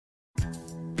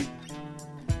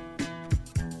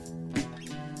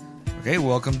Okay,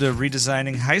 welcome to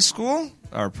Redesigning High School,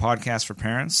 our podcast for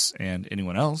parents and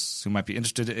anyone else who might be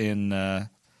interested in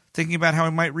thinking about how we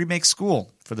might remake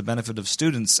school for the benefit of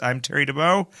students. I'm Terry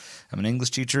DeBow. I'm an English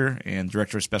teacher and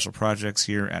director of special projects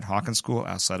here at Hawkins School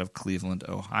outside of Cleveland,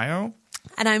 Ohio.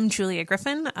 And I'm Julia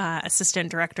Griffin,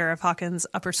 assistant director of Hawkins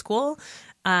Upper School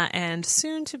and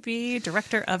soon to be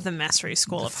director of the Mastery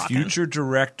School of Hawkins. Future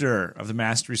director of the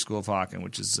Mastery School of Hawkins,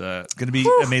 which is going to be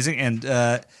amazing.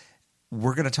 And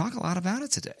we're going to talk a lot about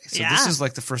it today. So this is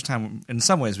like the first time, in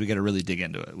some ways, we get to really dig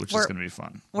into it, which is going to be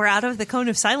fun. We're out of the cone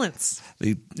of silence.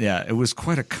 It was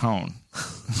quite a cone.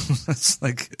 It's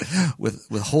like with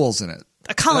holes in it.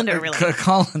 A colander, really. A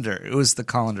colander. It was the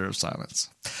colander of silence.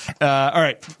 All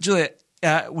right, Julia,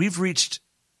 we've reached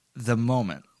the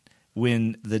moment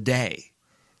when the day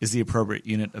is the appropriate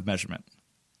unit of measurement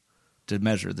to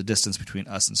measure the distance between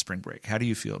us and spring break. How do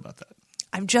you feel about that?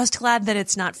 I'm just glad that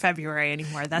it's not February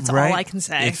anymore. That's all I can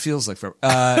say. It feels like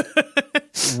February.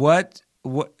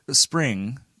 What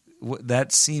spring?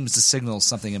 That seems to signal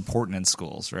something important in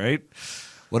schools, right?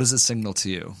 What does it signal to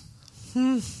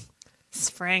you?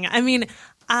 Spring. I mean,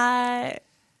 I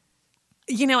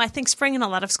think spring in a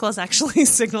lot of schools actually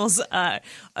signals a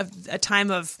time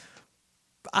of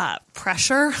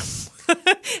pressure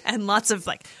and lots of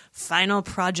like final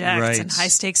projects and high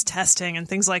stakes testing and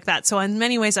things like that. So in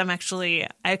many ways, I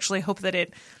actually hope that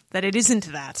it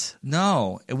isn't that.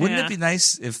 No, wouldn't it be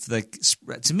nice if, like,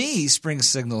 to me, spring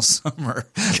signals summer.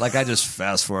 Like, I just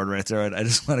fast forward right there. I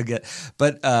just want to get,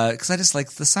 but because I just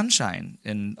like the sunshine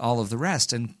and all of the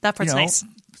rest, and that part's nice.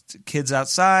 Kids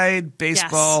outside,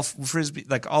 baseball, frisbee,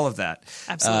 like all of that.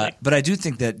 Absolutely. But I do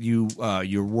think that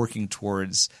you're working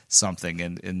towards something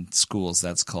in schools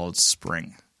that's called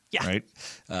spring. Yeah. Right?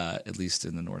 At least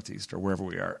in the Northeast or wherever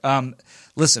we are.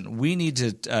 Listen, we need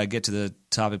to get to the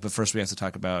topic, but first we have to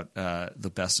talk about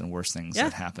the best and worst things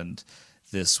that happened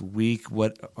this week.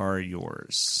 What are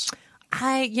yours?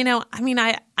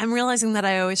 I'm realizing that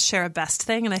I always share a best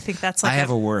thing, and I think that's like I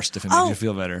have a worst if it makes you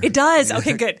feel better. It does.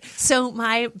 Okay, good. So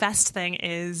my best thing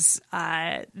is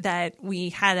that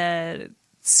we had a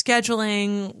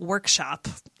scheduling workshop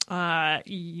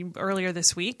earlier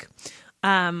this week.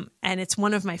 And it's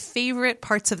one of my favorite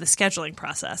parts of the scheduling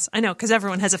process. I know, because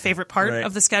everyone has a favorite part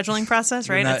of the scheduling process,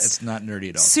 right? It's not nerdy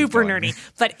at all. Super nerdy.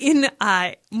 But in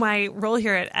my role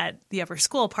here at the upper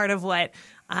school, part of what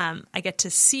I get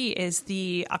to see is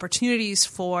the opportunities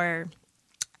for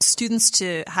students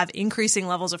to have increasing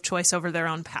levels of choice over their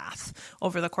own path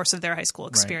over the course of their high school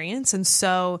experience. Right. And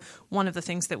so one of the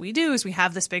things that we do is we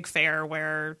have this big fair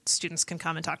where students can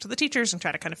come and talk to the teachers and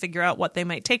try to kind of figure out what they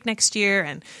might take next year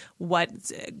and what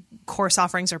course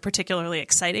offerings are particularly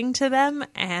exciting to them.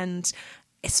 And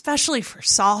especially for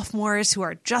sophomores who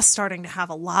are just starting to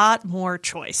have a lot more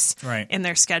choice in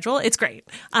their schedule. It's great.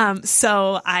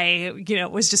 So I,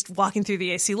 was just walking through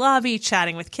the AC lobby,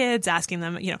 chatting with kids, asking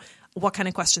them, what kind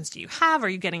of questions do you have? Are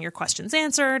you getting your questions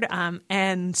answered?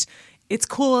 And it's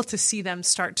cool to see them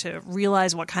start to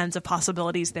realize what kinds of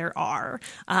possibilities there are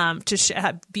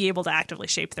to be able to actively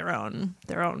shape their own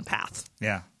path.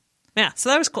 Yeah. Yeah. So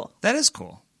that was cool. That is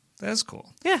cool.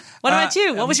 Yeah. What about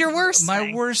you? What was your worst?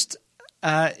 My worst.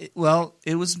 It's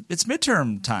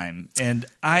midterm time, and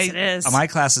my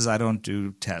classes, I don't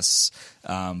do tests,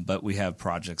 but we have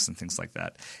projects and things like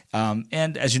that.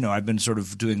 And as you know, I've been sort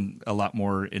of doing a lot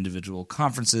more individual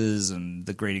conferences, and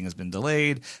the grading has been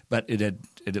delayed, but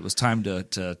it was time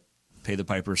to pay the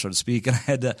piper, so to speak, and I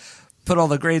had to put all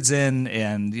the grades in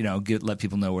and, let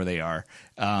people know where they are.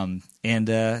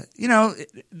 There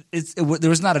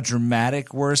was not a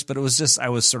dramatic worst, but it was just, I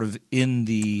was sort of in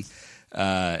the,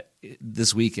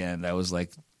 this weekend, I was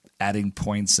like adding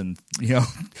points and,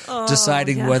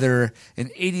 deciding whether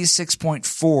an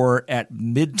 86.4 at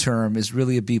midterm is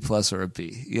really a B plus or a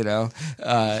B,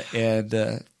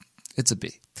 and it's a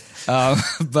B.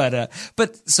 But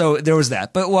so there was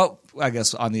that. But I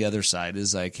guess on the other side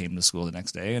is I came to school the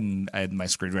next day and I had my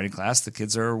screenwriting class. The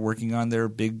kids are working on their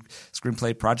big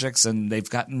screenplay projects and they've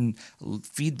gotten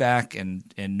feedback and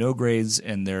no grades,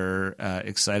 and they're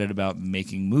excited about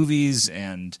making movies,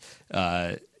 and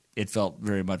it felt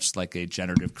very much like a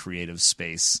generative creative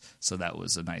space. So that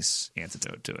was a nice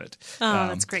antidote to it. Oh,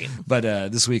 that's great. But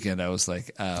this weekend I was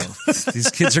like, these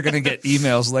kids are going to get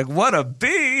emails like, what a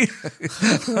B.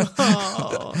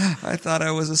 I thought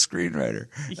I was a screenwriter.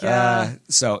 Yeah.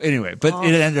 So anyway, but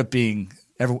it ended up being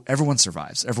everyone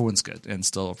survives. Everyone's good. And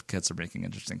still kids are making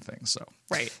interesting things. So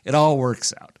it all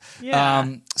works out. Yeah.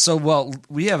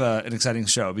 We have an exciting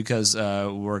show because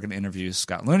we're going to interview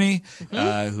Scott Looney,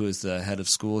 who is the head of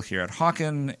school here at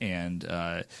Hawken. And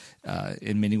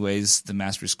in many ways, the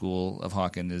Mastery School of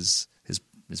Hawken is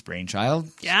his brainchild.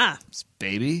 Yeah. His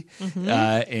baby.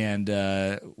 And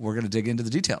we're going to dig into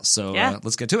the details. So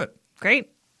let's get to it.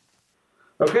 Great.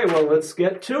 Okay, well, let's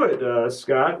get to it.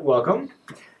 Scott, welcome.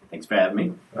 Thanks for having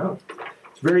me. Oh,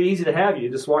 it's very easy to have you.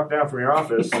 Just walk down from your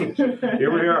office.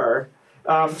 Here we are.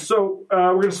 So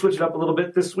we're going to switch it up a little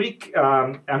bit this week.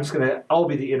 I'll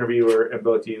be the interviewer, and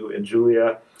both you and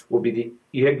Julia will be the.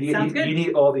 You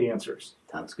need all the answers.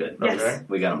 Sounds good. Yes. Okay.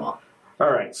 We got them all.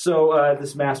 All right. So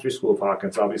this Mastery School of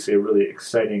Hawkins, obviously a really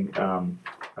exciting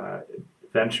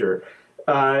venture.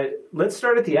 Let's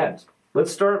start at the end.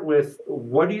 Let's start with,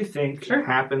 what do you think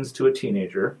happens to a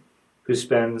teenager who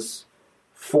spends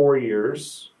 4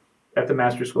 years at the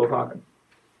Mastery School of Hawkins?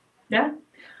 Yeah.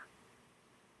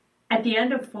 At the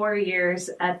end of 4 years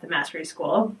at the Mastery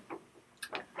School,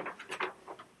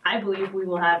 I believe we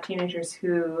will have teenagers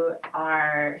who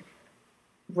are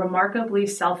remarkably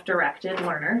self-directed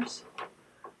learners,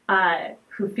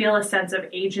 who feel a sense of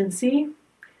agency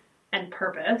and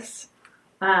purpose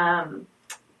to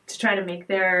try to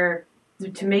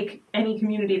make any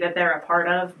community that they're a part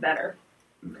of better,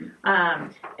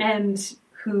 and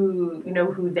who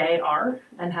know who they are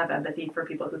and have empathy for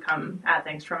people who come at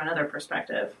things from another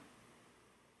perspective.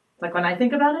 Like, when I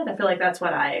think about it, I feel like that's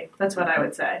what I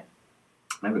would say.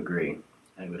 I would agree.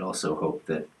 I would also hope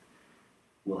that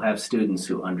we'll have students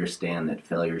who understand that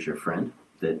failure is your friend,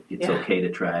 that it's okay to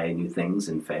try new things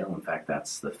and fail. In fact,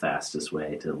 that's the fastest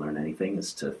way to learn anything,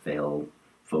 is to fail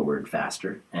forward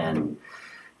faster. And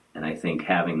I think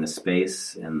having the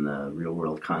space and the real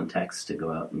world context to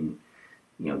go out and,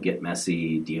 get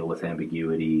messy, deal with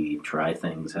ambiguity, try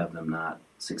things, have them not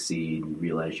succeed,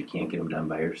 realize you can't get them done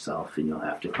by yourself, and you'll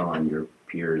have to call on your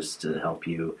peers to help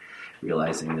you,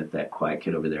 realizing that quiet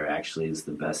kid over there actually is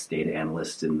the best data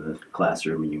analyst in the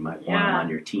classroom, and you might want him on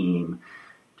your team.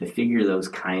 To figure those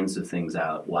kinds of things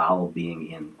out while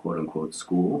being in quote-unquote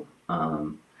school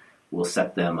will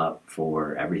set them up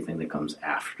for everything that comes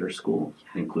after school,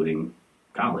 including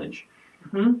college.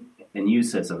 Mm-hmm. And you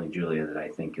said something, Julia, that I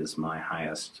think is my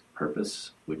highest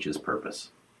purpose, which is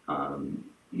purpose.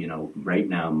 Right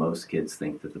now, most kids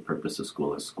think that the purpose of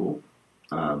school is school.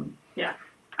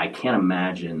 I can't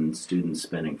imagine students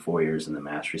spending 4 years in the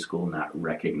Mastery School not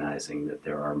recognizing that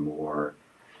there are more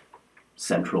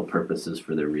central purposes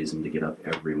for their reason to get up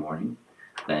every morning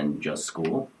than just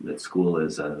school. That school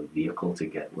is a vehicle to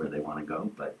get where they want to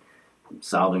go, but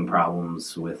solving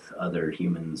problems with other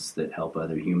humans that help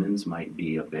other humans might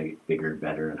be a bigger,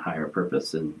 better, and higher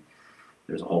purpose. And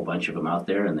there's a whole bunch of them out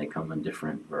there, and they come in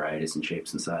different varieties and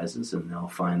shapes and sizes, and they'll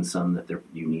find some that they're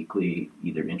uniquely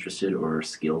either interested or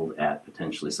skilled at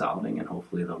potentially solving, and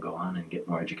hopefully they'll go on and get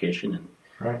more education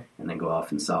and then go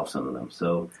off and solve some of them.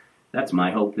 So that's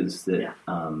my hope, is that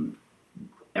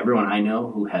everyone I know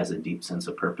who has a deep sense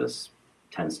of purpose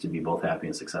tends to be both happy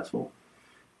and successful.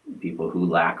 People who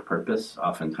lack purpose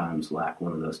oftentimes lack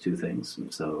one of those two things.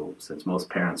 And so, since most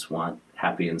parents want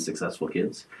happy and successful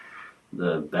kids,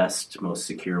 the best, most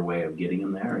secure way of getting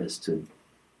them there is to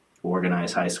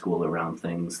organize high school around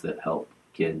things that help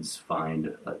kids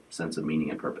find a sense of meaning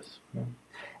and purpose. Yeah.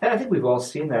 And I think we've all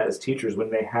seen that as teachers.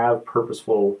 When they have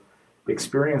purposeful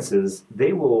experiences,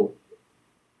 they will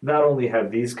not only have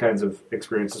these kinds of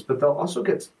experiences, but they'll also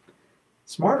get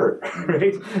smarter,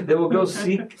 right? They will go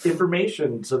seek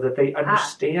information so that they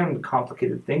understand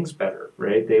complicated things better,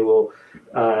 right? They will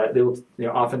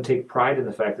often take pride in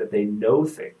the fact that they know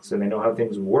things and they know how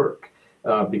things work,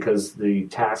 because the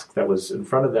task that was in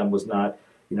front of them was not,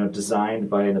 designed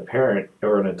by a parent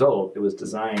or an adult. It was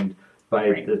designed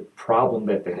by the problem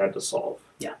that they had to solve.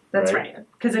 Yeah, that's right.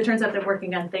 Because it turns out that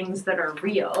working on things that are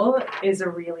real is a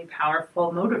really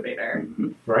powerful motivator.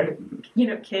 Mm-hmm.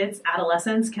 Right. Kids,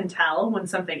 adolescents can tell when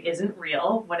something isn't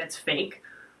real, when it's fake,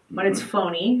 when it's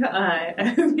phony.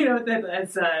 That's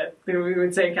we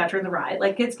would say Catcher in the Rye.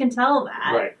 Like, kids can tell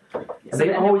that. Right. So and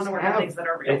they always want to work on things that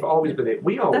are real. They've always been.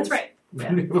 We always. That's right.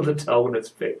 Been able to tell when it's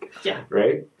fake. Yeah.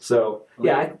 Right. So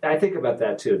I think about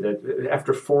that too. That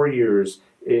after 4 years,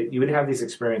 you would have these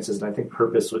experiences, and I think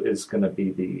purpose is going to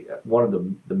be one of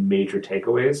the major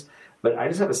takeaways. But I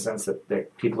just have a sense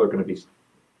that people are going to be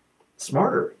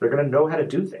smarter. They're going to know how to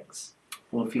do things.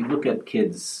 Well, if you look at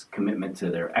kids' commitment to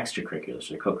their extracurriculars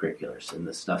or co-curriculars and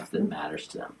the stuff that matters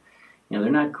to them, they're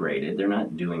not graded. They're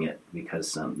not doing it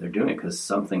because they're doing it because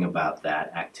something about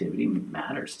that activity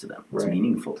matters to them. It's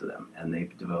meaningful to them, and they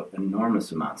devote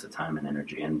enormous amounts of time and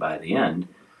energy. And by the end,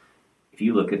 if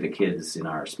you look at the kids in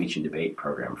our speech and debate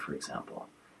program, for example,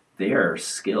 their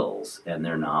skills and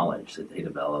their knowledge that they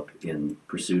develop in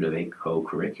pursuit of a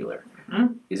co-curricular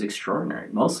is extraordinary,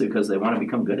 mostly because they want to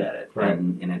become good at it,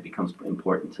 and it becomes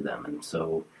important to them. And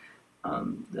so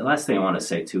The last thing I want to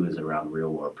say, too, is around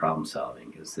real-world problem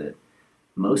solving, is that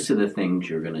most of the things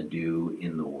you're going to do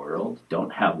in the world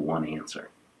don't have one answer.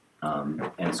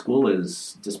 And school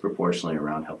is disproportionately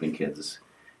around helping kids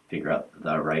figure out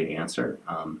the right answer.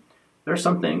 There are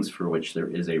some things for which there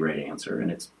is a right answer,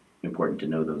 and it's important to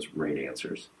know those right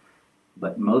answers.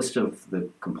 But most of the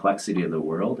complexity of the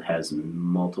world has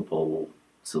multiple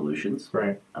solutions,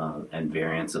 right, and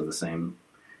variants of the same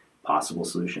possible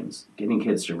solutions. Getting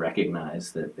kids to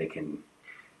recognize that they can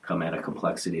come at a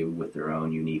complexity with their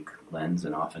own unique lens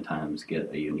and oftentimes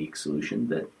get a unique solution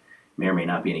that may or may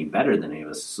not be any better than any of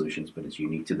us solutions, but it's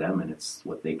unique to them and it's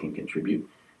what they can contribute,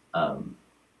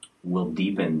 will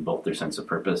deepen both their sense of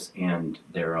purpose and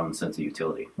their own sense of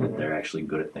utility, that they're actually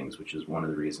good at things, which is one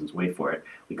of the reasons, wait for it,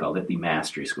 we called it the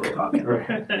mastery school of Hawken.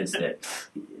 Right. It's that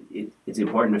it's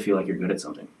important to feel like you're good at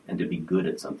something, and to be good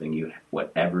at something,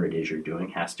 whatever it is you're doing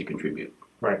has to contribute.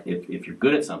 Right. If you're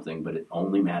good at something, but it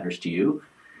only matters to you,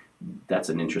 that's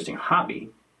an interesting hobby,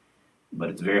 but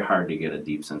it's very hard to get a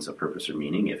deep sense of purpose or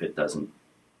meaning if it doesn't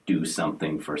do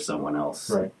something for someone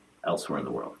else elsewhere in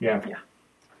the world. Yeah.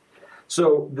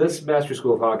 So this Mastery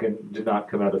School of Hawken did not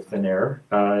come out of thin air.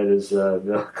 It is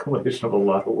the culmination of a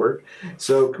lot of work.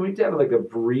 So can we have like a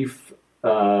brief,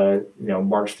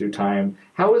 march through time?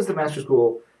 How is the Mastery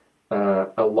School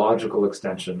a logical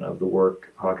extension of the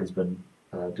work Hawken's been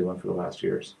doing for the last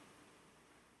years?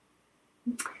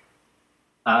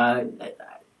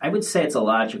 I would say it's a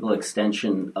logical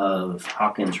extension of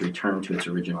Hawken's return to its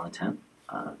original intent.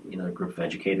 A group of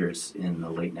educators in the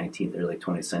late 19th, early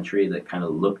 20th century that kind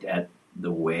of looked at the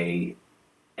way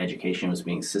education was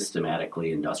being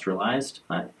systematically industrialized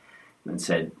and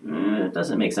said, it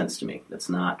doesn't make sense to me. That's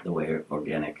not the way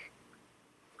organic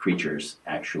creatures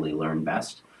actually learn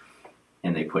best.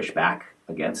 And they pushed back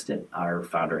against it. Our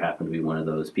founder happened to be one of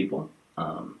those people.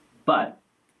 But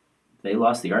they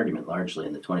lost the argument largely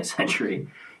in the 20th century.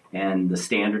 And the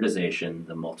standardization,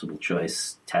 the multiple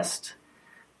choice test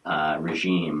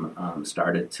regime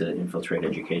started to infiltrate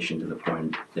education to the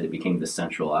point that it became the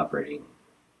central operating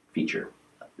feature.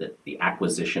 That the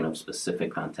acquisition of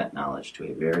specific content knowledge to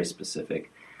a very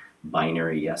specific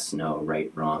binary yes, no,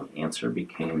 right, wrong answer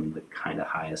became the kind of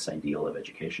highest ideal of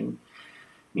education.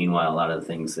 Meanwhile, a lot of the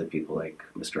things that people like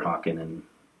Mr. Hawken and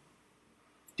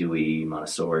Dewey,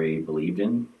 Montessori believed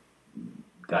in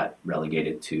got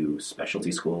relegated to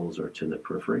specialty schools or to the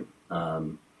periphery.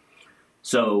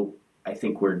 So I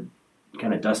think we're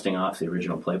kind of dusting off the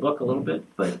original playbook a little bit,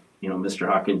 but Mr.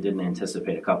 Hawken didn't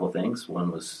anticipate a couple things.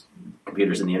 One was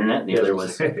computers and the internet, and the other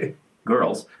was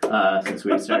girls, since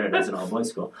we started as an all-boys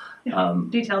school.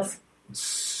 Details.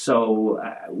 So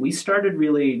we started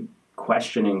really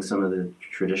questioning some of the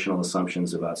traditional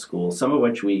assumptions about school, some of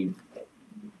which we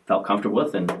felt comfortable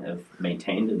with and have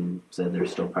maintained and said they're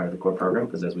still part of the core program,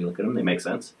 because as we look at them, they make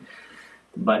sense.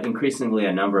 But increasingly,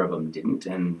 a number of them didn't,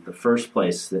 and the first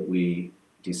place that we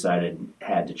decided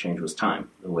had to change was time.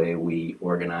 The way we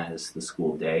organize the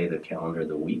school day, the calendar,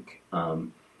 the week.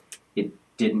 It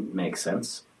didn't make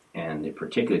sense, and it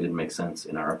particularly didn't make sense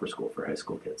in our upper school for high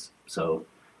school kids. So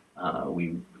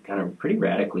we kind of pretty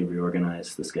radically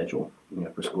reorganized the schedule in the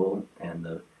upper school, and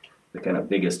the kind of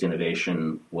biggest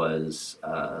innovation was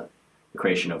the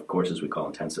creation of courses we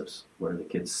call intensives, where the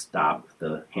kids stop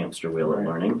the hamster wheel of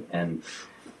learning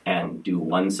and do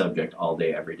one subject all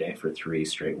day, every day for 3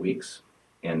 straight weeks.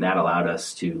 And that allowed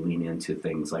us to lean into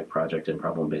things like project and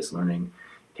problem-based learning,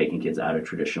 taking kids out of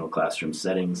traditional classroom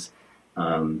settings,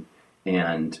 and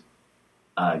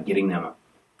getting them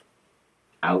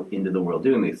out into the world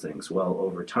doing these things. Well,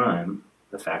 over time,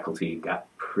 the faculty got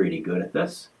pretty good at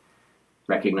this,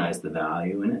 recognized the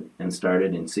value in it, and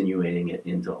started insinuating it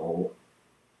into all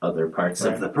other parts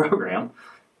of the program.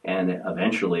 And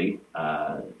eventually,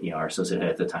 our associate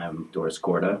head at the time, Doris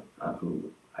Korda,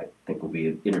 who I think will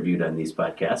be interviewed on these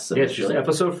podcasts. Yes, she's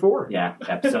episode 4. Yeah,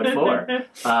 episode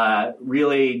 4.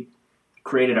 Really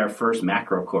created our first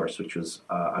macro course, which was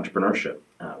entrepreneurship,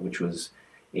 which was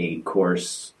a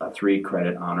course, a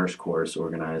 3-credit honors course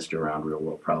organized around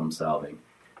real-world problem solving.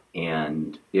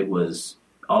 And it was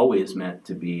always meant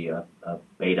to be a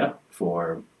beta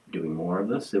for doing more of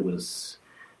this. It was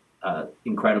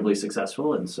incredibly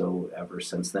successful, and so ever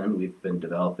since then, we've been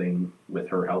developing, with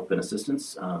her help and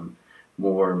assistance,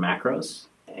 more macros,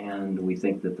 and we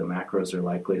think that the macros are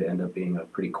likely to end up being a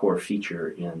pretty core feature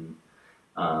in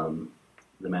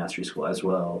the Mastery School, as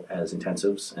well as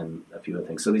intensives and a few other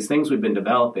things. So these things we've been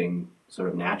developing sort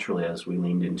of naturally as we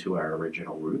leaned into our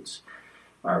original roots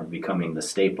are becoming the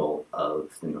staple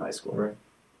of the new high school. Right.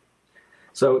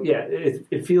 So yeah,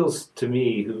 it feels to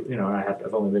me,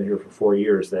 I've only been here for 4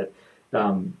 years, that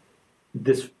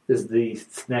this is the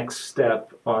next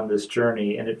step on this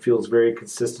journey, and it feels very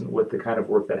consistent with the kind of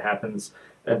work that happens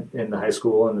in the high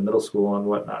school and the middle school and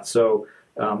whatnot. So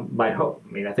my hope,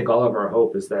 I think all of our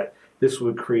hope is that this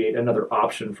would create another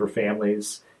option for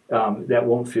families that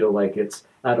won't feel like it's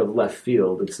out of left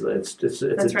field. It's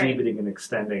a deepening and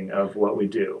extending of what we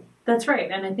do. That's right,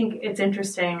 and I think it's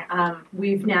interesting.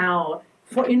 We've now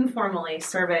informally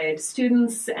surveyed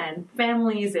students and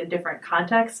families in different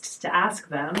contexts to ask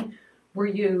them, were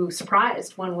you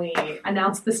surprised when we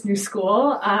announced this new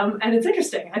school? And it's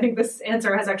interesting. I think this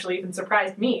answer has actually even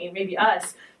surprised me, maybe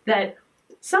us, that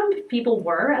some people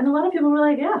were, and a lot of people were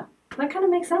like, yeah, that kind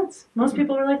of makes sense. Most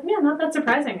people were like, yeah, not that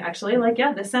surprising, actually. Like,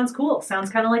 yeah, this sounds cool. Sounds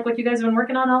kind of like what you guys have been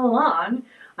working on all along.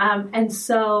 And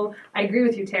so I agree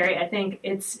with you, Terry. I think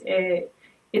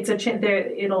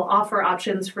it'll offer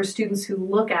options for students who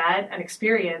look at and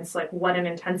experience like what an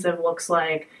intensive looks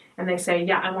like, and they say,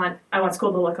 yeah, I want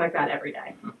school to look like that every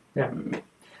day. Yeah.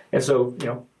 And so,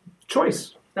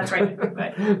 choice. That's right.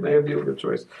 They have the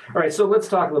choice. All right, so let's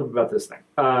talk a little bit about this thing.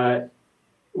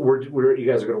 You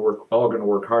guys are all going to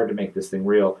work hard to make this thing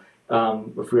real.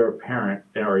 If you're a parent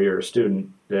or you're a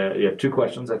student, you have two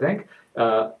questions, I think.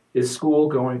 Is school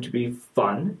going to be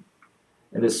fun?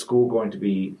 And is school going to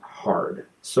be hard?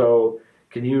 So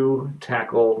can you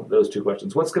tackle those two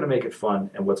questions? What's going to make it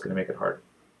fun and what's going to make it hard?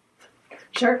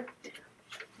 Sure.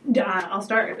 I'll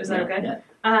start. Is that okay?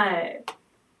 Yeah.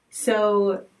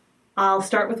 So I'll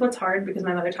start with what's hard because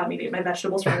my mother taught me to eat my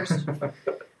vegetables first.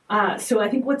 So I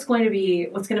think what's going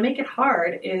to make it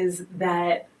hard is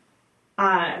that,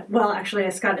 actually,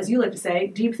 Scott, as you like to say,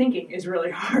 deep thinking is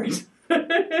really hard.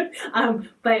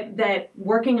 But that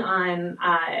working on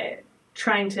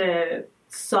trying to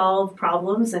solve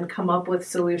problems and come up with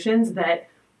solutions that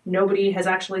nobody has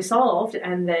actually solved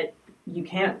and that you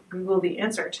can't Google the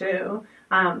answer to,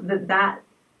 that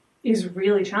is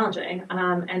really challenging.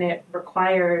 And it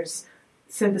requires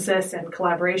synthesis and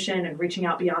collaboration and reaching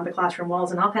out beyond the classroom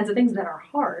walls and all kinds of things that are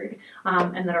hard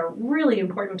and that are really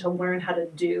important to learn how to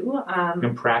do.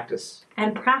 And practice.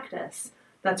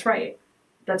 That's right.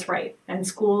 That's right. And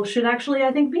school should actually,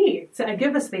 I think,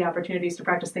 give us the opportunities to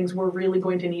practice things we're really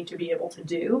going to need to be able to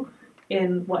do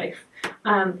in life.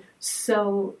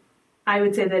 So I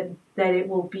would say that it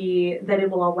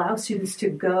will allow students to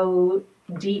go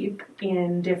deep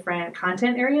in different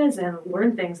content areas and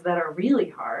learn things that are really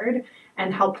hard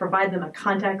and help provide them a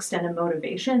context and a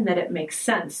motivation that it makes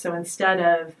sense. So instead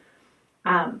of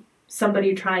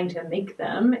somebody trying to make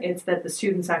them, it's that the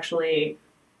students actually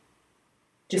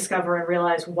discover and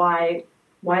realize why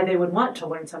they would want to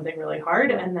learn something really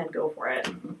hard and then go for it.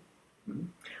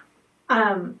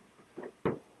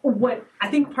 What I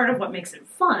think part of what makes it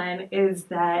fun is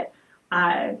that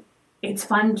it's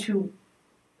fun to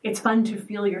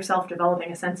feel yourself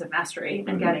developing a sense of mastery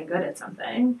and getting good at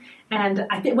something. And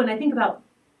I think when I think about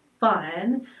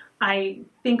fun, I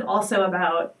think also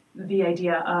about the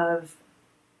idea of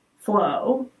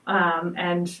flow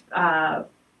and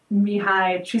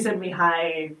Mihai, she said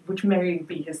Mihai, which may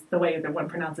be the way that one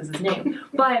pronounces his name,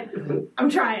 but I'm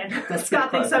trying.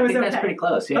 Scott thinks I was okay. That's pretty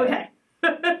close, yeah. Okay.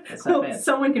 That's not bad.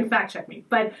 Someone can fact check me.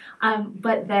 But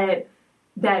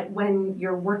that when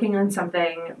you're working on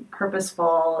something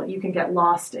purposeful, you can get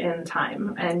lost in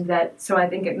time, and so I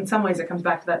think in some ways it comes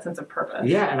back to that sense of purpose.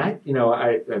 Yeah, and I know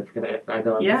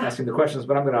I'm asking the questions,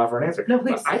 but I'm going to offer an answer. No,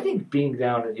 please. I think being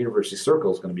down in University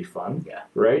Circle is going to be fun. Yeah.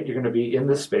 Right? You're going to be in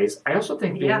this space. I also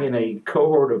think being in a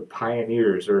cohort of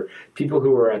pioneers or people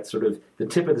who are at sort of the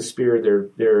tip of the spear,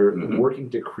 they're working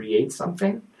to create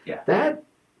something. Yeah. That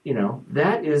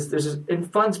is,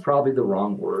 and fun's probably the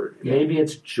wrong word. Yeah. Maybe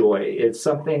it's joy. It's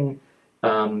something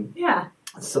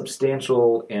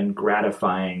substantial and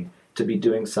gratifying to be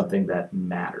doing something that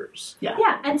matters.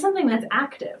 Yeah, and something that's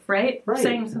active, right?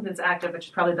 Saying something that's active, which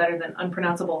is probably better than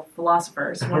unpronounceable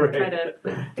philosophers when I try to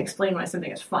explain why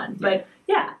something is fun. But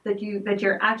that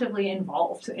you're actively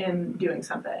involved in doing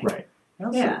something. Right.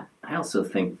 I also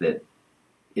think that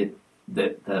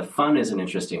the fun is an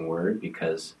interesting word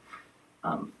because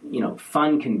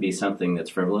fun can be something that's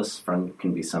frivolous. Fun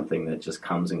can be something that just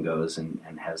comes and goes and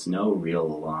has no real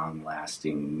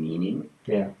long-lasting meaning.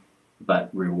 Yeah.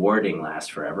 But rewarding lasts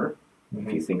forever.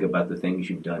 If you think about the things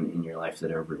you've done in your life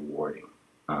that are rewarding.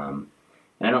 And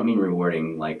I don't mean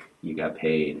rewarding like you got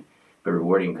paid, but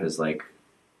rewarding because, like,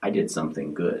 I did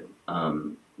something good.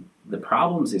 The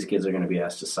problems these kids are going to be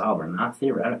asked to solve are not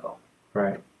theoretical.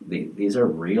 Right. These are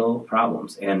real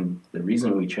problems, and the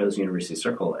reason we chose University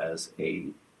Circle as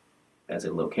a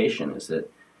location is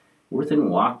that we're within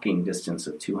walking distance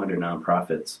of 200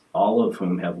 nonprofits, all of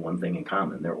whom have one thing in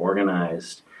common: they're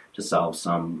organized to solve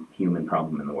some human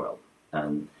problem in the world.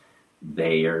 And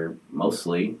they are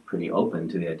mostly pretty open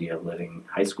to the idea of letting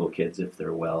high school kids, if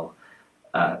they're well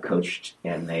coached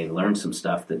and they learn some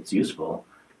stuff that's useful,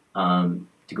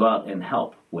 to go out and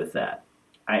help with that.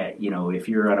 If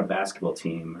you're on a basketball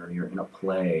team or you're in a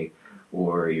play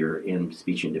or you're in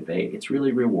speech and debate, it's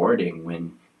really rewarding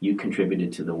when you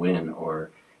contributed to the win,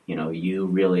 or you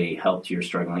really helped your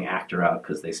struggling actor out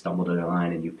because they stumbled at a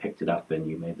line and you picked it up and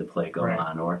you made the play go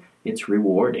on, or it's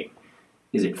rewarding.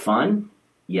 Is it fun?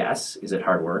 Yes. Is it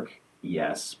hard work?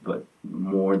 Yes. But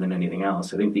more than anything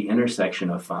else, I think the intersection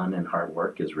of fun and hard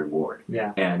work is reward.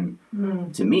 Yeah. And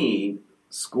to me,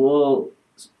 school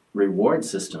reward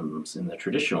systems in the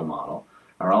traditional model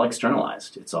are all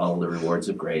externalized. It's all the rewards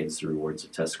of grades, the rewards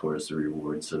of test scores, the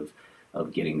rewards of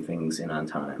getting things in on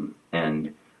time.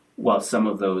 And while some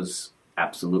of those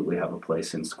absolutely have a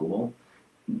place in school,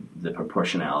 the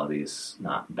proportionality is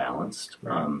not balanced.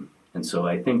 Right. And so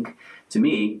I think, to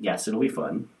me, yes, it'll be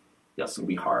fun. Yes, it'll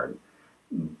be hard.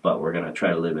 But we're going to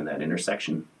try to live in that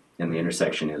intersection. And the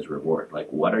intersection is reward.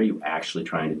 Like, what are you actually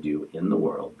trying to do in the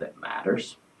world that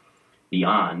matters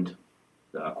beyond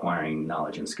acquiring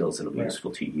knowledge and skills that will be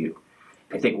useful to you?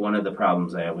 I think one of the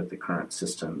problems I have with the current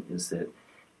system is that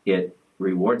it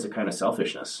rewards a kind of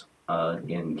selfishness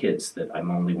in kids, that I'm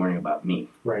only worrying about me.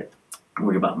 Right. I'm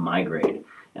worrying about my grade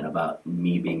and about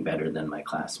me being better than my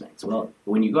classmates. Well,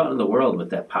 when you go out in the world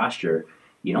with that posture,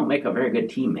 you don't make a very good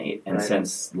teammate. And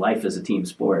since life is a team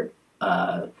sport,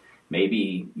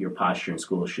 maybe your posture in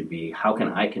school should be, how can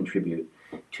I contribute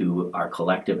to our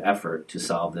collective effort to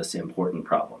solve this important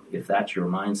problem? If that's your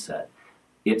mindset,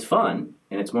 it's fun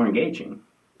and it's more engaging.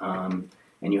 And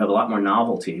you have a lot more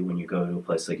novelty when you go to a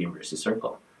place like University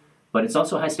Circle. But it's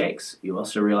also high stakes. You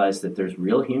also realize that there's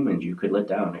real humans you could let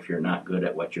down if you're not good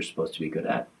at what you're supposed to be good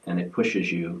at. And it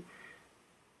pushes you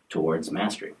towards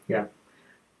mastery. Yeah.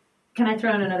 Can I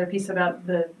throw in another piece about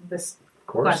this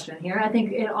question here? I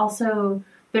think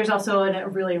there's also a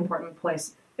really important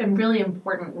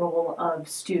role of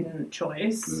student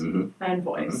choice and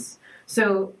voice.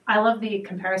 So I love the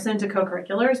comparison to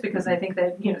co-curriculars, because I think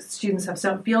that students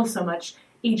feel so much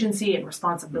agency and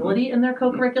responsibility in their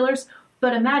co-curriculars.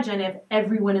 But imagine if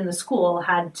everyone in the school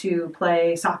had to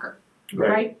play soccer,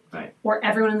 right? Or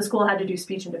everyone in the school had to do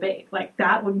speech and debate. Like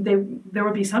that there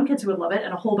would be some kids who would love it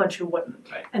and a whole bunch who wouldn't.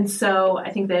 Right. And so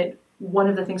I think that one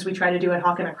of the things we try to do at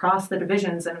Hawken across the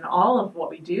divisions and in all of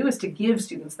what we do is to give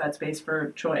students that space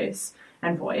for choice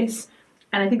and voice.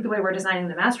 And I think the way we're designing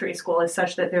the Mastery School is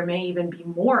such that there may even be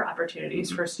more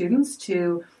opportunities for students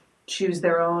to choose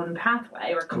their own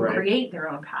pathway or create their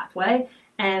own pathway.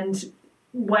 And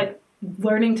what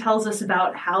learning tells us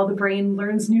about how the brain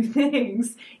learns new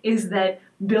things is that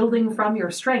building from your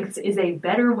strengths is a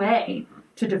better way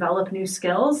to develop new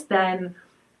skills than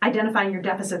identifying your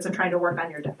deficits and trying to work on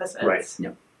your deficits. Right.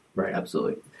 Yeah. Right.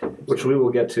 Absolutely. Which we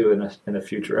will get to in a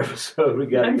future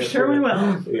episode. I'm sure we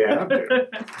will. Yeah.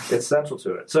 It's central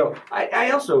to it. So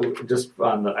I also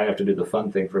I have to do the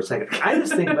fun thing for a second. I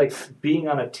just think like being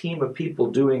on a team of people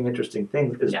doing interesting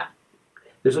things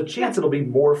there's a chance it'll be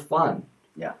more fun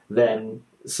than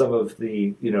some of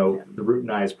the the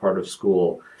routinized part of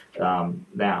school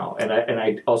now. And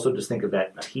I also just think of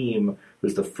that team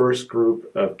who's the first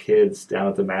group of kids down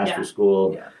at the Mastery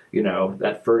School. Yeah.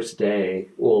 That first day,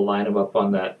 we'll line them up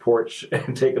on that porch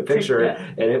and take a picture,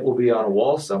 and it will be on a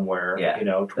wall somewhere,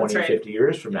 20, 50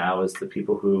 years from now, as the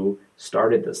people who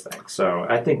started this thing. So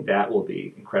I think that will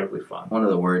be incredibly fun. One of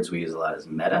the words we use a lot is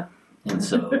meta. And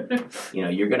so,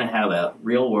 you're going to have a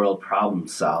real-world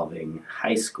problem-solving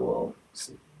high school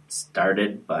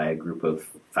started by a group of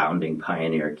founding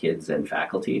pioneer kids and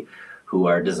faculty who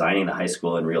are designing the high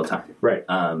school in real time. Right.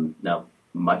 Now,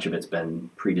 much of it's been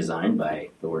pre-designed by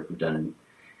the work we've done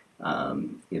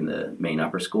in the main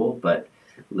upper school, but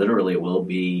literally we'll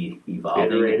be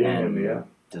evolving and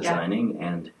designing.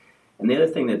 And the other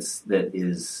thing that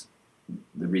is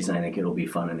the reason I think it'll be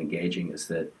fun and engaging is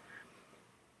that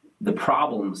the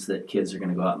problems that kids are going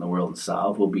to go out in the world and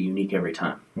solve will be unique every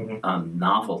time.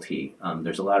 Novelty.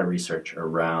 There's a lot of research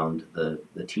around the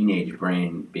teenage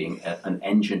brain being an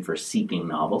engine for seeking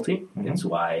novelty. It's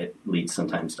why it leads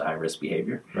sometimes to high-risk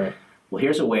behavior. Right. Well,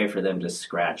 here's a way for them to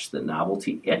scratch the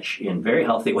novelty itch in very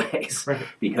healthy ways. Right.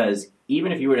 Because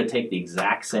even if you were to take the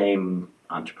exact same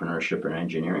entrepreneurship or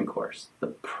engineering course, the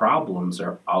problems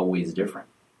are always different.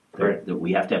 Right.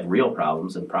 We have to have real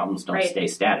problems, and problems don't stay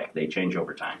static. They change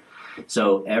over time.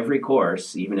 So every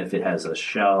course, even if it has a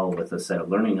shell with a set of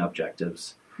learning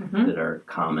objectives that are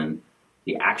common,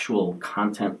 the actual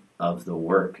content of the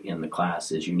work in the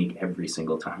class is unique every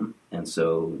single time. And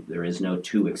so there is no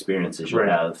two experiences you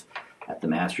have at the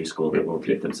mastery school that will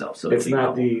repeat themselves. So it's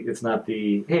not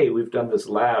the hey, we've done this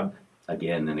lab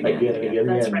again and again and again.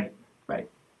 That's right. Right.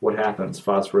 What happens?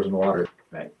 Phosphorus and water.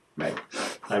 Right.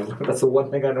 That's the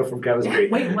one thing I know from chemistry.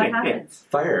 Wait, what happens?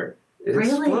 Fire. It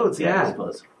Really? explodes. Yeah, it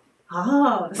explodes.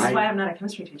 Oh, this is why I'm not a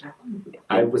chemistry teacher.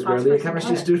 I was barely a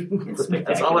chemistry student. It's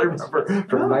That's all I remember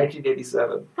from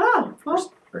 1987. Oh,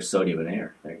 well. Or sodium and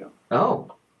air. There you go.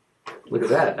 Oh, look at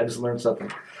that. I just learned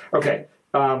something. Okay.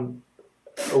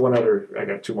 I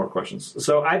got two more questions.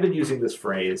 So I've been using this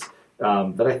phrase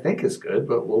that I think is good,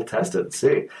 but we'll test it and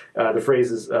see. The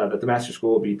phrase is that the master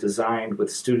school will be designed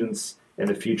with students and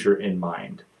the future in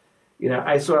mind.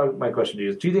 So my question to you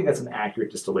is, do you think that's an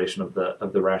accurate distillation of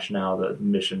the rationale, the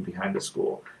mission behind the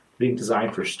school, being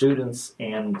designed for students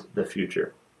and the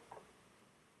future?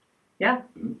 Yeah,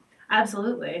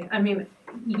 absolutely. I mean,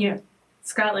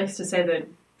 Scott likes to say that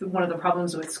one of the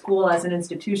problems with school as an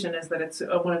institution is that it's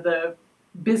one of the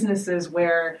businesses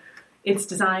where it's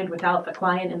designed without the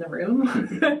client in the room.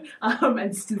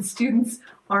 And students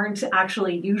aren't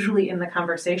actually usually in the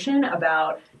conversation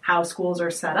about how schools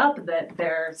are set up, that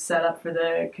they're set up for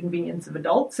the convenience of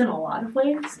adults in a lot of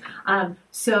ways.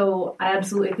 So I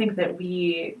absolutely think that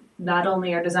we not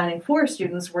only are designing for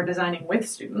students, we're designing with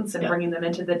students and bringing them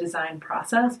into the design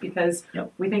process because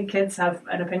we think kids have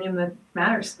an opinion that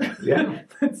matters. Yeah.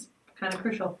 It's kind of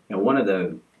crucial. One of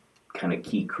the kind of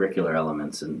key curricular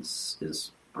elements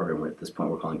is program at this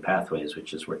point we're calling Pathways,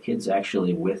 which is where kids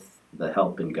actually, with the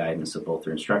help and guidance of both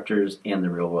their instructors and the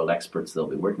real-world experts they'll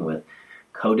be working with,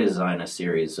 co-design a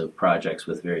series of projects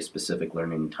with very specific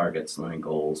learning targets, learning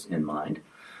goals in mind.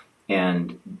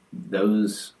 And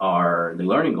those the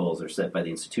learning goals are set by the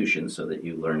institution so that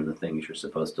you learn the things you're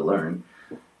supposed to learn.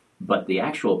 But the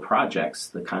actual projects,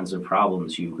 the kinds of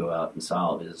problems you go out and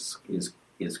solve is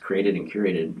created and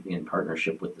curated in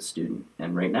partnership with the student.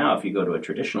 And right now, if you go to a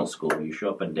traditional school, you show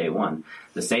up on day one,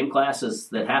 the same classes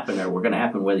that happen were going to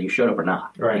happen whether you showed up or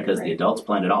not, because the adults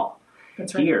planned it all.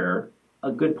 That's right. Here,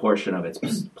 a good portion of it's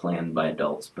planned by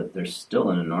adults, but there's still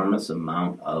an enormous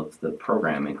amount of the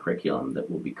program and curriculum that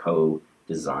will be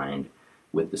co-designed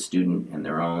with the student and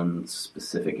their own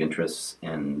specific interests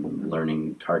and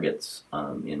learning targets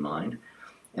in mind.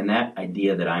 And that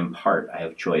idea that I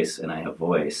have choice and I have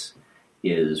voice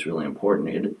is really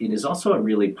important. It is also a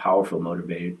really powerful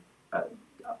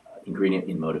ingredient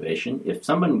in motivation. If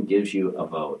someone gives you a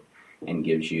vote and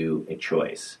gives you a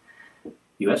choice,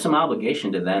 you have some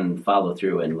obligation to then follow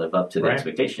through and live up to the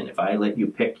expectation. If I let you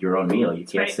pick your own meal, you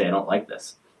can't say I don't like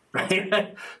this.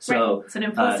 Right? So it's an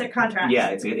implicit contract. Yeah,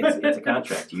 it's a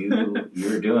contract.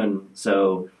 You're doing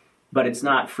so, but it's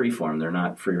not freeform. They're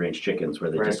not free range chickens where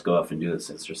they just go off and do this.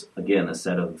 It's just, again, a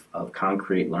set of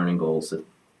concrete learning goals that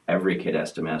every kid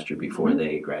has to master before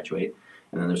they graduate.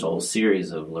 And then there's a whole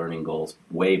series of learning goals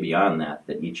way beyond that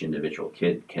each individual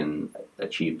kid can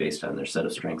achieve based on their set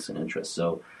of strengths and interests.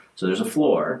 So there's a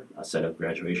floor, a set of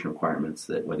graduation requirements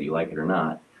that whether you like it or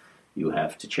not, you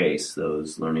have to chase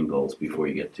those learning goals before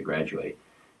you get to graduate.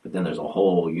 But then there's a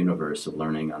whole universe of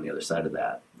learning on the other side of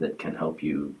that can help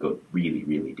you go really,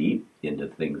 really deep into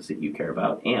things that you care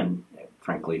about and,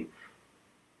 frankly,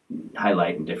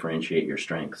 highlight and differentiate your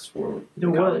strengths for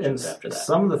colleges after that.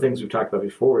 Some of the things we've talked about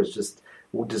before is just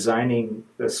designing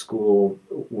a school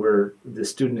where the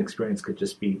student experience could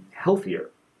just be healthier,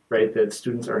 right? That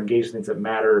students are engaged in things that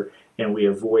matter and we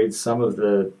avoid some of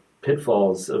the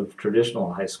pitfalls of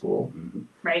traditional high school. Mm-hmm.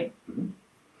 Right. Mm-hmm.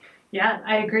 Yeah,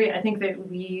 I agree. I think that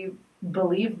we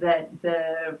believe that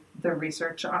the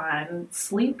research on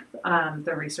sleep,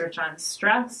 the research on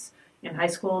stress in high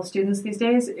school students these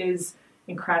days is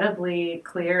incredibly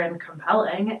clear and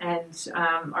compelling. And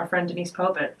our friend Denise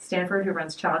Pope at Stanford, who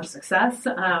runs Challenge Success,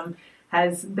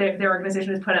 has their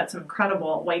organization has put out some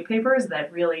incredible white papers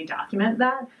that really document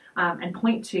that and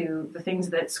point to the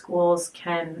things that schools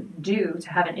can do to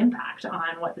have an impact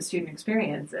on what the student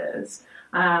experience is.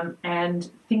 And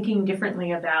thinking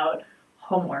differently about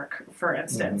homework, for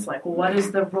instance, like what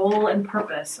is the role and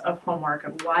purpose of homework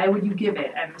and why would you give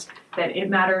it, and that it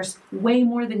matters way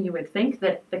more than you would think,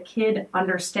 that the kid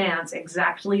understands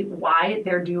exactly why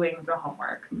they're doing the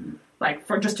homework. Like,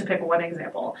 for just to pick one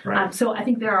example. Right. So I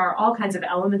think there are all kinds of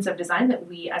elements of design that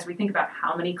as we think about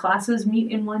how many classes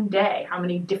meet in one day, how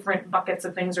many different buckets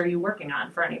of things are you working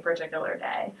on for any particular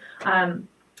day,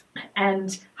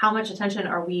 and how much attention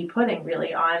are we putting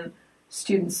really on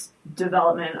students'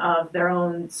 development of their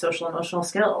own social emotional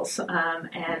skills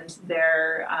and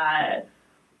their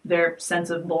sense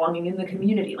of belonging in the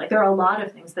community. Like, there are a lot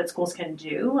of things that schools can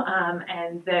do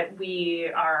and that we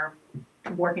are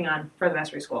working on for the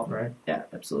mastery school. Right. Yeah,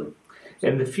 absolutely.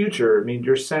 In the future, I mean,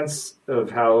 your sense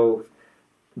of how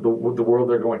the world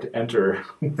they're going to enter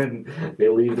when they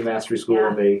leave the mastery school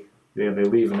and they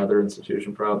leave another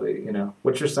institution probably.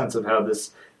 What's your sense of how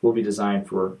this will be designed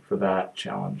for that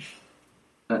challenge?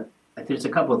 There's a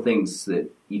couple of things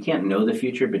that you can't know the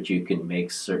future, but you can make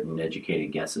certain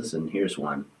educated guesses, and here's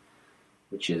one,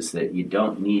 which is that you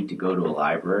don't need to go to a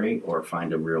library or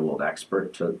find a real-world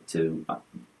expert to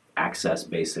access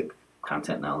basic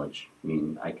content knowledge. I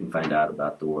mean, I can find out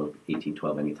about the world of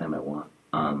 1812 anytime I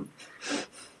want.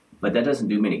 But that doesn't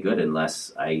do me any good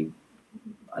unless I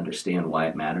understand why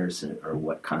it matters or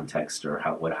what context or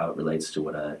how it relates to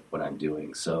what I'm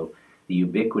doing. So the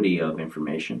ubiquity of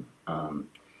information,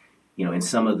 in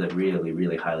some of the really,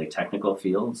 really highly technical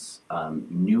fields,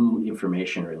 new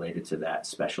information related to that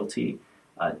specialty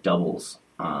doubles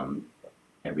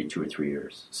every 2 or 3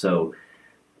 years. So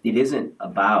it isn't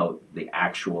about the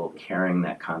actual carrying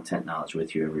that content knowledge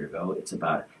with you everywhere you go. It's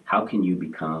about how can you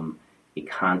become a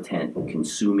content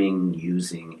consuming,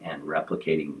 using, and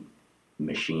replicating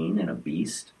machine and a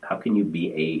beast. How can you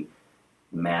be a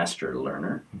master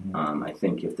learner? Mm-hmm. I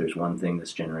think if there's one thing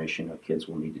this generation of kids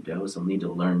will need to do is they'll need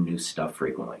to learn new stuff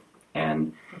frequently.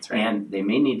 And That's right. And they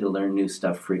may need to learn new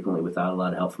stuff frequently without a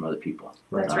lot of help from other people.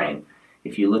 That's right.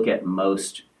 If you look at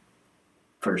most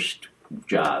first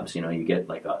jobs, you get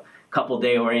like a couple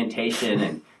day orientation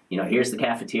and, here's the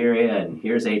cafeteria and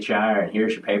here's HR and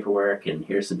here's your paperwork and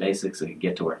here's some basics and you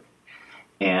get to work.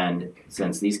 And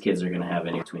since these kids are going to have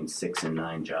anywhere between 6 and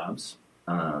 9 jobs,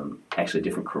 actually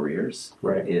different careers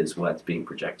is what's being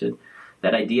projected.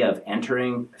 That idea of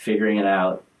entering, figuring it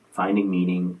out, finding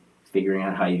meaning, figuring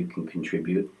out how you can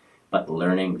contribute, but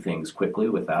learning things quickly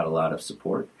without a lot of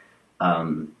support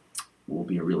will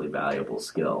be a really valuable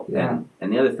skill. Yeah.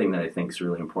 And the other thing that I think is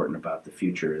really important about the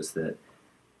future is that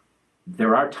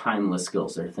there are timeless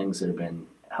skills. There are things that have been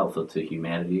helpful to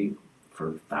humanity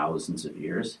for thousands of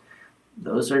years.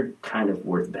 Those are kind of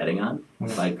worth betting on,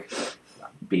 like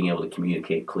being able to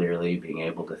communicate clearly, being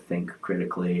able to think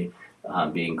critically,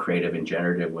 being creative and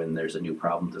generative when there's a new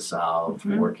problem to solve,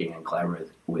 working and collaborating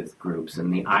with groups.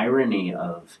 And the irony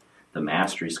of the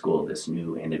Mastery School, this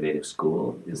new innovative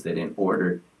school, is that in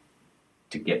order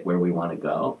to get where we want to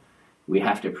go, we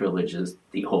have to privilege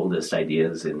the oldest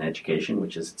ideas in education,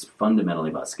 which is it's fundamentally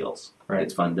about skills. Right.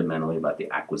 It's fundamentally about the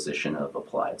acquisition of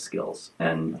applied skills.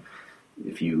 And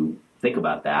if you think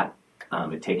about that,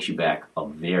 it takes you back a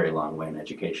very long way in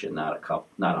education, not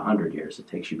 100 years. It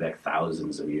takes you back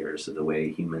thousands of years of the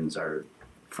way humans are,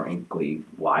 frankly,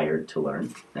 wired to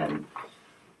learn. And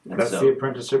that's the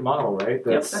apprenticeship model, right?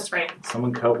 That's right.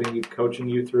 Someone helping you, coaching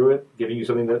you through it, giving you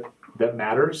something that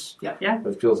matters,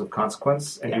 that feels of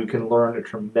consequence, and you can learn a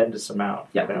tremendous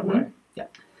amount that way. Yeah.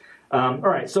 All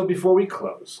right, so before we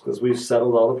close, because we've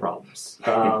settled all the problems,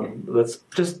 we're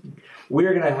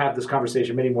going to have this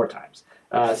conversation many more times.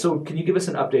 So can you give us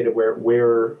an update of where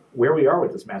we are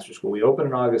with this master school? We opened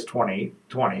in August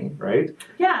 2020, right?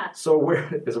 Yeah. So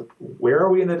where are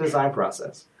we in the design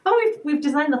process? Oh, we've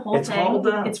designed the whole thing. All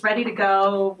done. It's ready to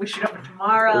go. We should open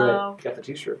tomorrow. We got the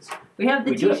t-shirts. We have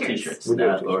the t-shirts. We do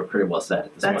have t-shirts. We're pretty well set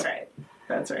at this point.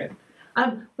 That's right.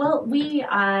 Well, we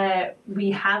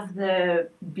have the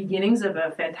beginnings of a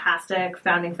fantastic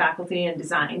founding faculty and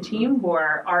design team who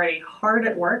are already hard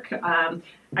at work.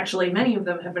 Actually, many of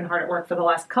them have been hard at work for the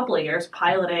last couple of years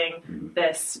piloting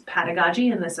this pedagogy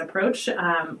and this approach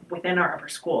within our upper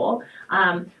school.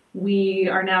 We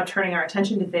are now turning our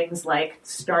attention to things like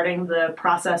starting the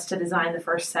process to design the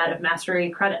first set of mastery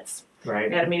credits. Right.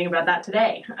 We had a meeting about that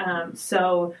today.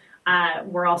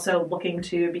 We're also looking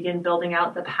to begin building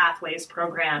out the Pathways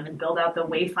program and build out the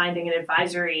Wayfinding and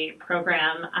Advisory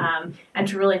program, and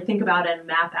to really think about and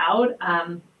map out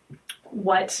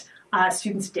what a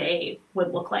student's day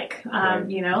would look like,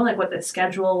 like what the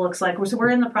schedule looks like. So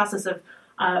we're in the process of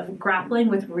grappling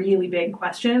with really big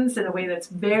questions in a way that's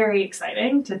very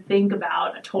exciting to think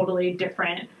about a totally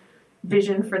different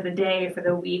vision for the day, for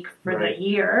the week, for the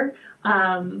year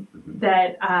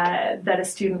that a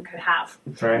student could have.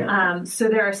 Right. So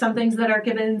there are some things that are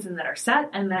givens and that are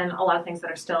set, and then a lot of things that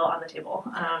are still on the table.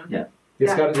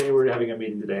 Scott and Danny were having a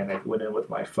meeting today, and I went in with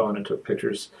my phone and took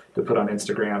pictures to put on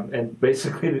Instagram. And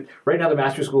basically, right now, the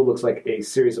Mastery School looks like a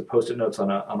series of Post-it notes on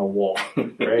a wall,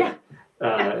 right?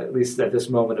 At least at this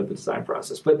moment of the design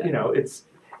process. But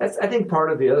I think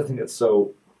part of the other thing that's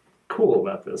so cool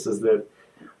about this is that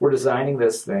we're designing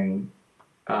this thing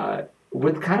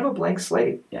with kind of a blank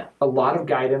slate. Yeah. A lot of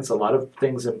guidance, a lot of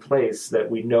things in place that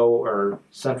we know are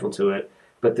central to it,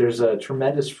 but there's a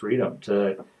tremendous freedom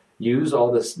to use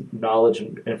all this knowledge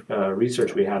and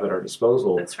research we have at our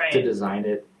disposal to design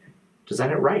it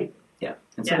right. Yeah.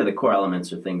 And some of the core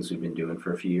elements are things we've been doing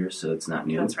for a few years, so it's not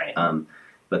new. That's right.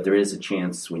 But there is a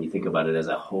chance when you think about it as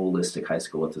a holistic high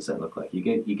school, what does that look like? You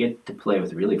get to play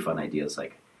with really fun ideas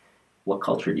like, what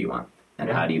culture do you want, and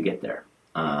how do you get there?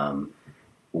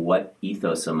 What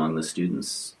ethos among the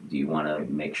students do you want to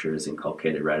make sure is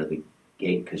inculcated right at the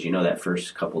gate? Because you know that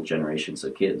first couple generations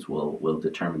of kids will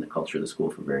determine the culture of the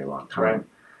school for a very long time. Right.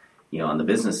 You know, on the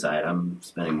business side, I'm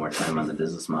spending more time on the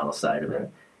business model side of it.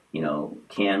 You know,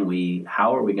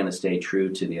 how are we going to stay true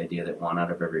to the idea that 1 out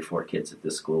of every 4 kids at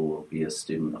this school will be a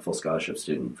full scholarship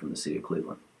student from the city of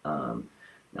Cleveland? I'm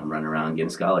running around getting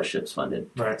scholarships funded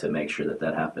to make sure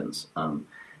that happens.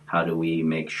 How do we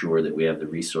make sure that we have the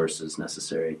resources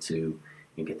necessary to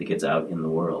get the kids out in the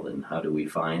world? And how do we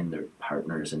find their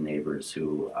partners and neighbors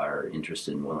who are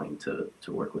interested and willing to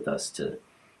work with us to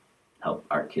help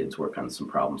our kids work on some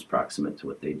problems proximate to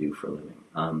what they do for a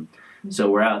living? So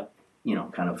we're out,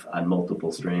 kind of on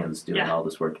multiple strands doing all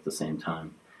this work at the same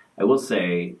time. I will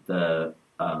say the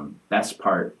best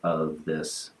part of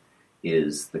this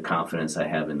is the confidence I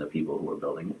have in the people who are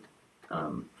building it.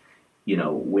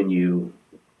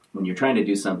 When you're trying to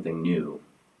do something new,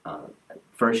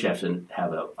 first you have to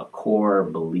have a core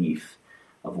belief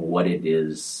of what it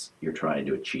is you're trying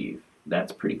to achieve.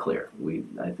 That's pretty clear.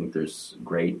 I think there's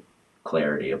great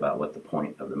clarity about what the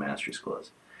point of the mastery school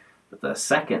is. But the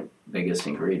second biggest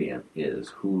ingredient is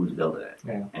who's building it.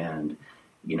 Yeah. And,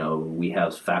 we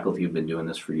have faculty who've been doing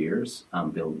this for years,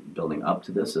 building up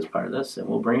to this as part of this. And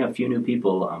we'll bring a few new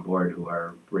people on board who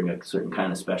bring a certain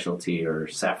kind of specialty or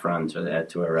saffron to add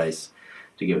to our rice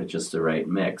to give it just the right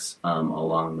mix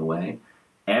along the way.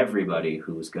 Everybody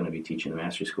who's going to be teaching the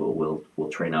mastery school will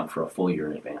train up for a full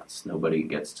year in advance. Nobody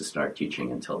gets to start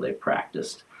teaching until they've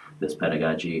practiced this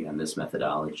pedagogy and this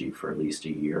methodology for at least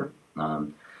a year.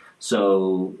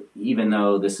 So even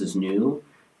though this is new,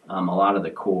 a lot of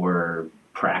the core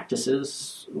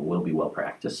practices will be well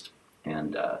practiced.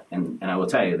 And I will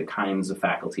tell you, the kinds of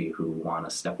faculty who want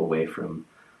to step away from,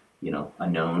 a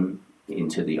known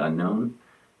into the unknown,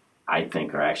 I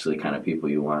think are actually the kind of people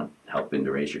you want helping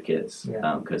to raise your kids.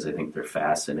 Because I think they're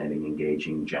fascinating,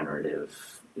 engaging,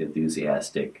 generative,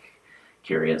 enthusiastic,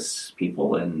 curious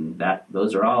people. And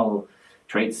those are all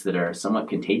traits that are somewhat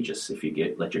contagious if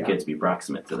you let your kids be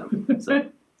proximate to them. So,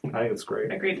 I think it's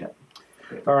great. Agreed. Yeah.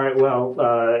 All right. Well,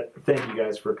 thank you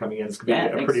guys for coming in. It's going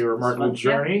to be a pretty remarkable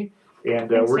journey. And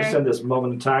we're going to send this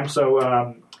moment in time. So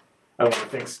I want to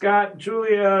thank Scott,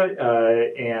 Julia,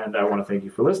 and I want to thank you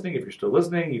for listening. If you're still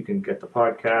listening, you can get the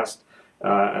podcast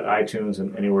at iTunes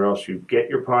and anywhere else you get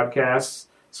your podcasts.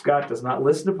 Scott does not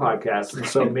listen to podcasts, and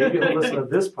so maybe he'll listen to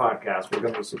this podcast. We're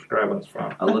going to subscribe on his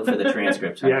phone. I'll look for the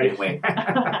transcripts. I can't wait.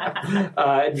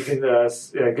 And you can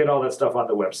get all that stuff on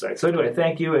the website. So anyway,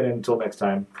 thank you, and until next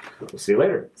time, we'll see you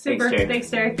later. Super. Thanks,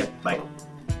 Terry. Bye.